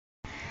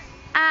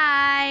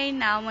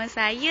nama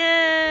saya.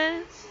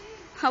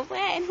 Apa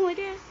nama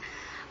dia?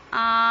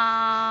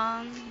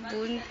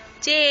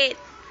 Buncit.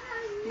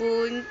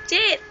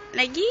 Buncit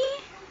lagi.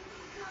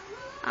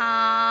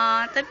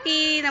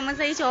 Tapi nama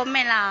saya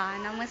comel lah.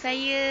 Nama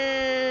saya...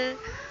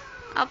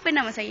 Apa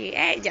nama saya?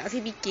 Sekejap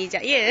saya fikir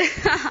sekejap ya.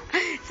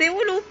 Saya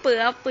pun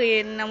lupa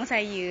apa nama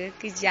saya.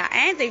 Kejap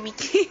saya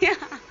fikir.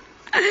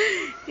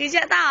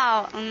 Kejap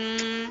tau.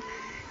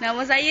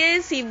 Nama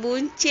saya si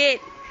Buncit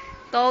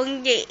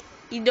Tonggek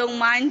Hidung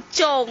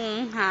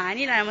Mancung.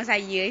 Ni lah nama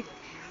saya.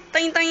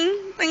 Ting ting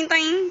ting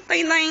ting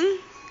ting ting.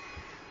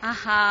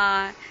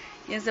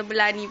 Yang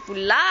sebelah ni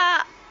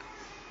pula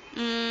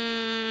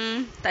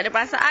tak ada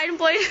perasaan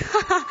pun.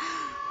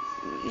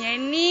 Yang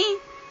ni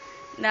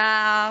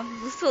dah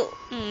busuk.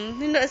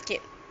 Tunduk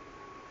sikit.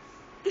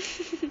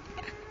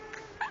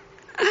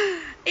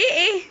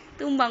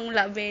 Tumbang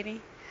pula bear ni.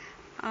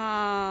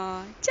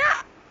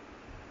 Cak.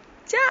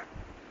 Cak.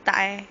 Tak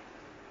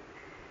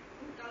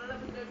Kalau lah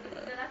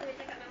betul-betul rasa dia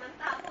cakap memang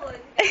tak pun.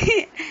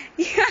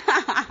 Ya.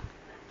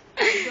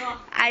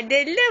 Ada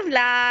love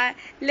lah.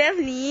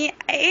 Love ni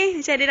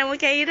macam ada nama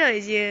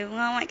Khairul je.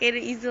 Muhammad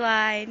Khairul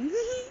Izwan.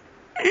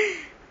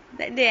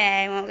 Tak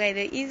ada Muhammad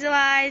Khairul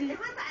Izwan.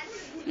 Memang tak ada.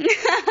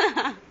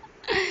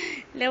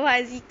 Love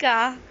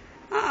haziqah.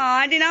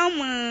 Ada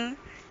nama.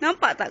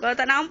 Nampak tak? Kalau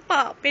tak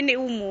nampak, pendek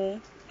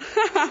umur.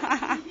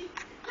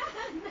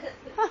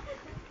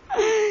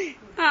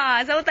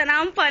 Siapa tak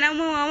nampak nama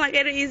Muhammad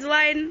Khairul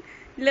Izwan,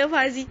 Love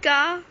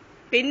haziqah,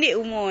 pendek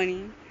umur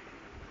ni.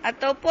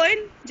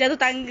 Ataupun jatuh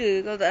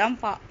tangga kalau tak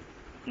nampak.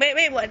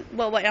 Baik-baik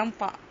buat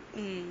nampak.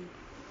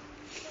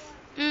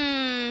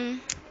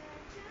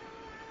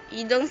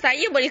 Hidung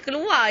saya boleh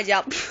keluar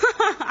jap.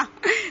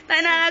 Tak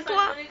nak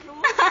keluar.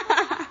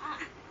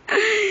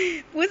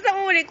 Pusat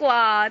pun boleh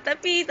keluar.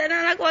 Tapi tak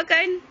nak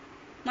keluarkan.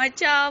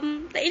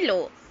 Macam tak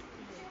elok.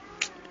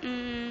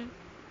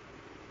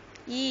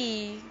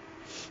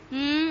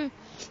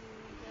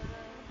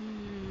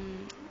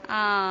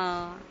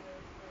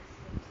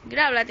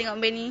 Geram lah tengok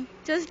band ni.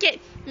 Cuba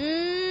sikit.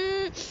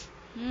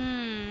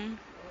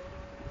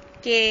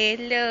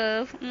 Okay,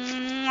 love.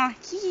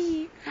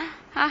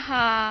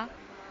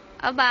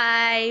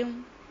 Bye-bye.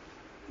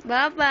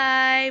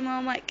 Bye-bye,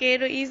 Muhammad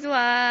Khairul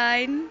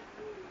Izwan.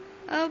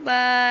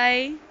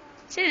 Bye-bye.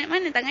 Macam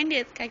mana tangan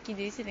dia? Kaki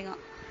dia, saya tengok.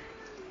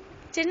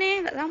 Macam ni,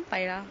 tak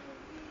sampai lah.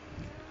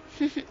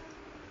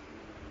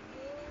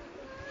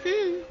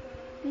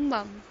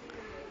 Tumbang.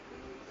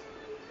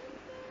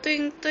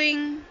 Twing,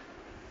 twing.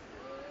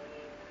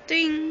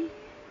 Twing.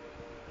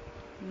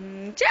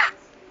 Cak.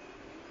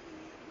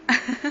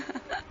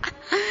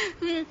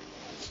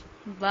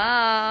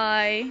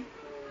 Bye.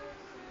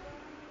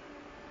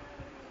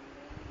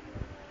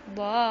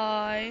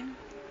 Bye.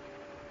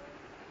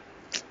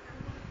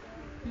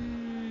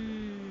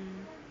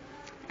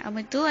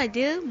 Apa tu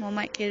ada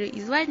Muhammad Khairul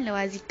Izwan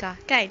Lawazika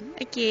kan?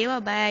 Okay,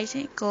 bye-bye.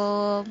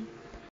 Assalamualaikum.